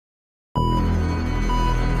Yo,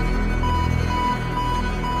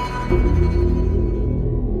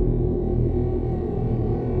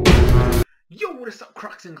 what is up,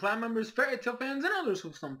 Crockxen clan members, fairy tale fans, and others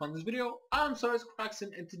who've some fun in this video? I'm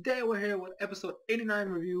SoresanCrockxen, and today we're here with episode 89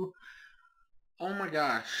 review. Oh my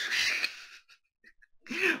gosh.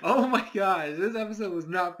 Oh my gosh, this episode was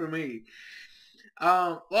not for me.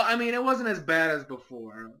 Well, I mean, it wasn't as bad as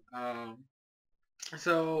before.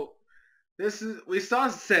 So, we saw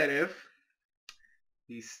Sedif.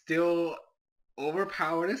 He's still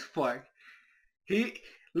overpowered as fuck. He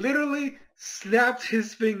literally snapped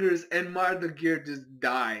his fingers and Gear just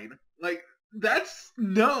died. Like,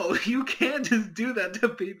 no, you can't just do that to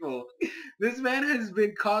people. This man has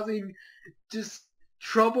been causing just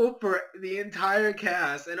trouble for the entire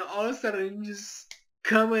cast, and all of a sudden you just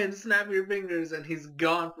come in, snap your fingers, and he's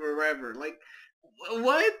gone forever. Like,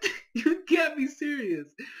 what? You can't be serious.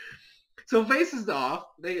 So face is off.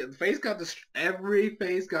 Every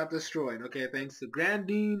face got destroyed. Okay, thanks to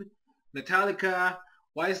Grandine, Metallica,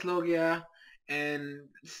 Weiss Logia, and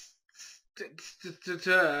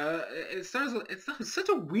it sounds such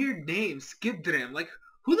a weird name, Skidrim. Like,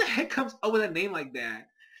 who the heck comes up with a name like that?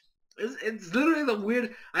 It's literally the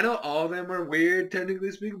weird. I know all of them are weird,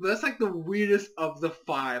 technically speaking, but that's like the weirdest of the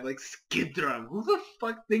five. Like, Skidrim. Who the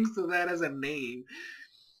fuck thinks of that as a name?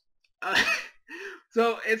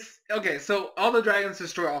 So it's okay. So all the dragons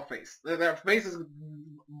destroy all face. Their face is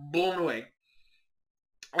blown away.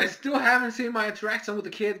 I still haven't seen my interaction with the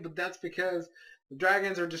kids, but that's because the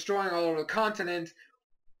dragons are destroying all over the continent,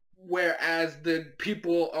 whereas the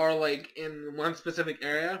people are like in one specific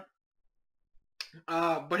area.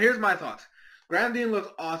 But here's my thoughts. Grandine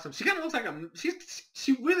looks awesome. She kind of looks like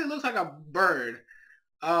she really looks like a bird.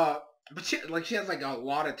 But she has like a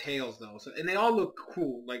lot of tails though, so, and they all look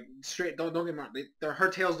cool. Like, straight. Don't get me wrong. Her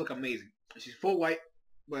tails look amazing. She's full white,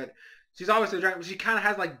 but she's obviously a dragon. But she kind of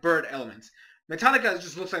has like bird elements. Metallica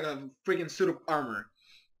just looks like a freaking suit of armor,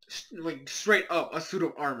 like straight up a suit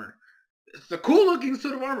of armor. It's a cool looking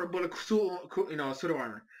suit of armor, but a suit of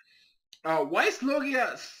armor. Weiss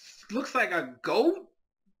Logia looks like a goat.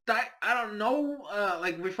 I don't know.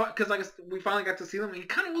 We finally got to see him. He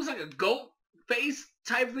kind of looks like a goat face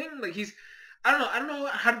type thing. Like, I don't know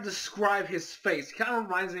how to describe his face. He kind of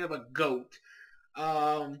reminds me of a goat.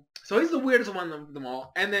 So he's the weirdest one of them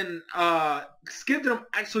all. And then Skidrim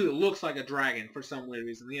actually looks like a dragon for some weird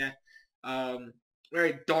reason. Yeah.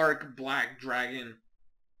 Very dark black dragon.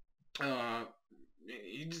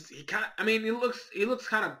 He looks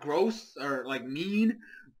kind of gross or like mean,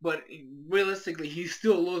 but realistically he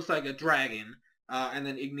still looks like a dragon. And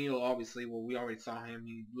then Igneel, obviously, well, we already saw him.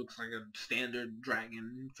 He looks like a standard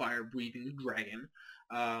dragon, fire-breathing dragon.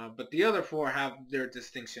 But the other four have their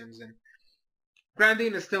distinctions, and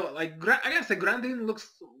Grandine is still, like, I gotta say, Grandine looks,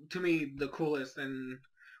 to me, the coolest, and,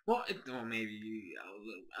 well, maybe,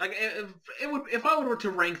 like, if I were to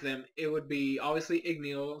rank them, it would be, obviously,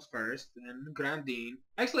 Igneel first, and Grandine.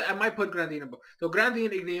 Actually, I might put Grandine above. So,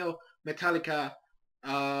 Grandine, Igneel, Metallica,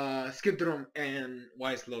 Skidrum, and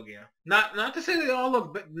Weiss Logia. Not to say they all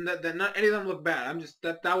look that not any of them look bad. I'm just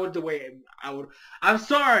that was the way I would. I'm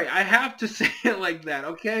sorry, I have to say it like that.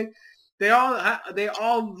 Okay, they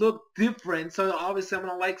all look different, so obviously I'm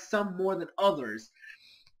gonna like some more than others.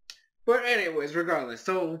 But anyways, regardless,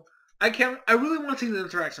 so I really want to see the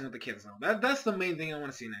interaction with the kids now. That's the main thing I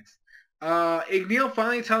want to see next. Igneel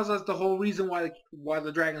finally tells us the whole reason why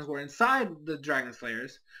the dragons were inside the Dragon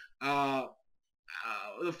Slayers.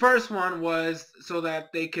 The first one was so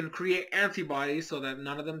that they can create antibodies so that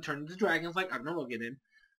none of them turn into dragons like Agnologia did.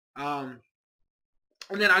 And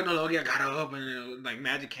then Agnologia got up and like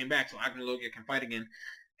magic came back, so Agnologia can fight again.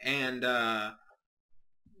 And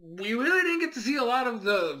we really didn't get to see a lot of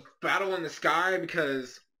the battle in the sky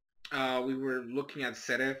because we were looking at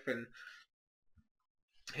Sedif and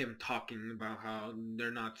him talking about how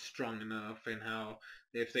they're not strong enough and how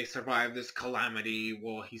if they survive this calamity,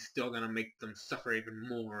 well, he's still gonna make them suffer even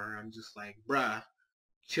more. I'm just like, bruh,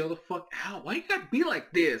 chill the fuck out. Why you gotta be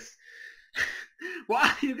like this?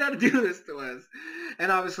 Why you gotta do this to us?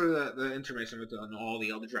 And obviously the information with all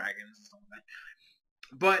the other dragons and stuff like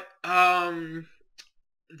that. But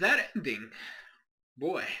that ending,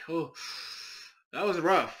 boy, oh, that was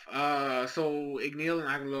rough. So Igneel and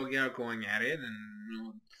Agnologia are going at it,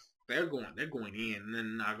 and they're going in, and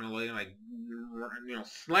then Agnologia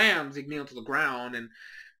slams Igneel to the ground, and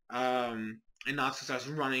Natsu starts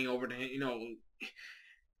running over to him.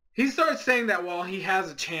 He starts saying that while he has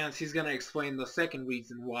a chance, he's gonna explain the second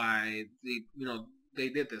reason why they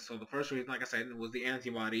did this. So the first reason, like I said, was the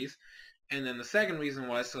antibodies, And then the second reason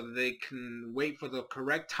was so that they can wait for the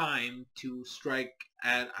correct time to strike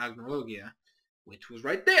at Agnologia, which was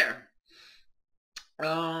right there.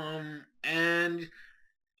 And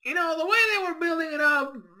you know, the way they were building it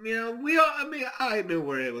up, you know, I knew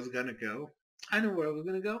where it was gonna go.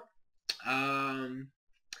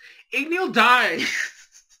 Igneel died.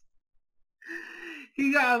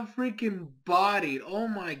 He got freaking bodied. Oh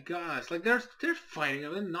my gosh! Like they're fighting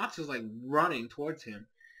him, and Natsu's like running towards him,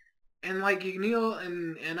 and like Igneel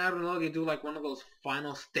and Agnologia do like one of those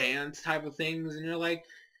final stands type of things, and you're like,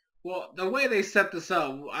 well, the way they set this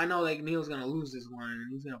up, I know like Neil's gonna lose this one,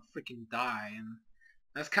 and he's gonna freaking die, and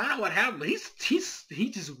that's kind of what happened. He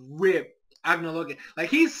just ripped Agnologia, like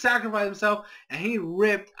he sacrificed himself, and he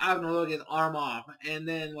ripped Agnologia's arm off, and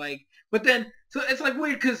then like, but then so it's like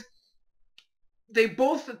weird because they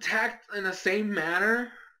both attacked in the same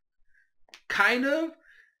manner, kind of.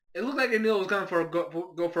 It looked like Igneel was going for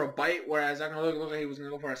go for a bite, whereas Agnologia looked like he was gonna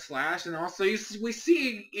go for a slash, and also we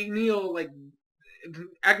see Igneel like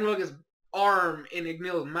Agnologia's arm in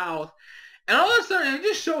Igneel's mouth, and all of a sudden they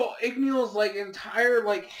just show Igneel's like entire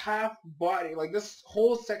like half body, like this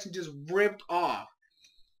whole section just ripped off,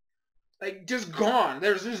 like just gone.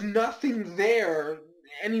 There's just nothing there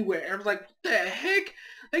anywhere. And I was like, what the heck?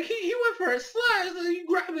 Like he went for a slash, and he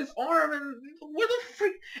grabbed his arm, and what the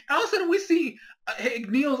freak? And all of a sudden we see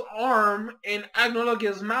Igneel's arm in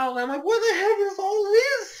Agnologia's mouth. And I'm like, what the heck is all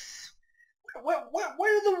this?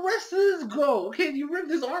 Where did the rest of this go? Okay, you ripped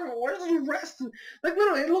his arm. Where's the rest? Like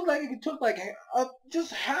literally, it looked like it took like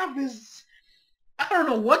just half his. I don't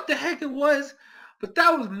know what the heck it was, but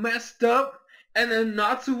that was messed up. And then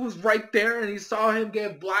Natsu was right there, and he saw him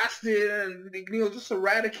get blasted, and Igneel just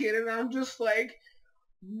eradicated. And I'm just like,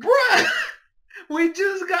 bruh, we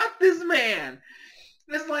just got this man.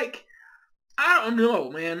 It's like, I don't know,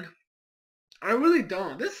 man. I really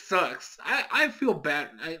don't. This sucks. I feel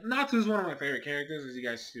bad. Natsu's one of my favorite characters, as you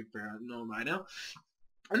guys should know by now.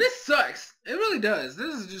 And this sucks. It really does.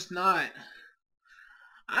 This is just not...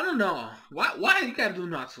 I don't know. Why you gotta do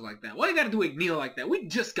Natsu like that? Why you gotta do Igneel like that? We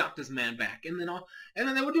just got this man back. And then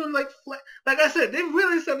they were doing like I said, they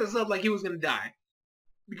really set this up like he was gonna die.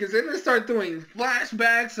 Because then they start doing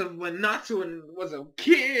flashbacks of when Natsu was a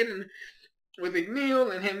kid, and with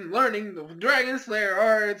Igneel and him learning the Dragon Slayer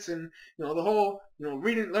arts, and you know the whole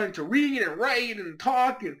learning to read and write and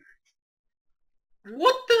talk, and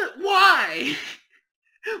why?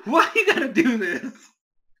 Why you gotta do this?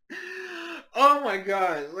 Oh my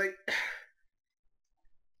god, like,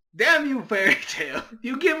 damn you, Fairy Tail.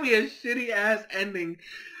 You give me a shitty ass ending,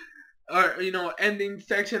 or ending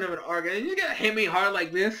section of an arc, and you gotta hit me hard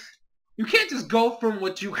like this. You can't just go from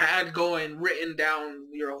what you had going, written down,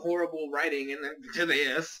 your horrible writing, and then to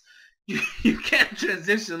this. You can't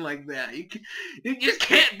transition like that. You just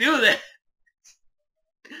can't do that.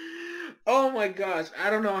 Oh my gosh, I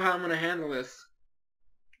don't know how I'm gonna handle this.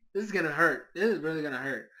 This is gonna hurt. This is really gonna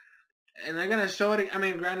hurt. And they're gonna show it. I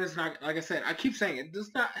mean, granted, it's not, like I said, I keep saying it.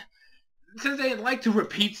 Does not, since they like to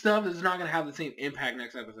repeat stuff, it's not gonna have the same impact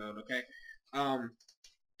next episode. Okay,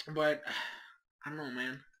 but I don't know,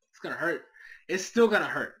 man. It's gonna hurt. It's still gonna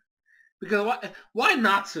hurt because why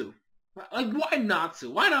Natsu? Like, why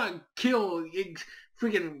Natsu? Why not kill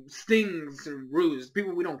freaking Stings and Ruse?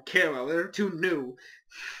 People we don't care about. They're too new.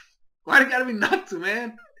 Why it gotta be Natsu,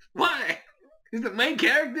 man? Why? He's the main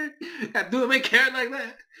character? Gotta do the main character like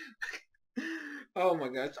that? Oh my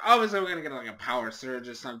gosh. Obviously we're gonna get like a power surge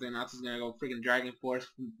or something. Natsu's gonna go freaking Dragon Force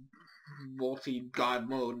multi-god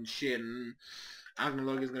mode and shit, and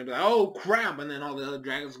Agnologia's gonna be like, oh crap, and then all the other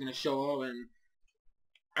dragons are gonna show up, and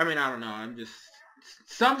I mean, I don't know, I'm just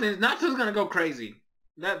Natsu's gonna go crazy.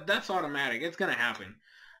 That's automatic. It's gonna happen.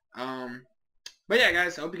 But yeah,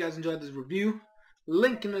 guys, I hope you guys enjoyed this review.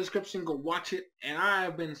 Link in the description, go watch it. And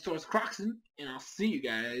I've been SoresanCrockxen, and I'll see you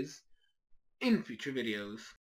guys in future videos.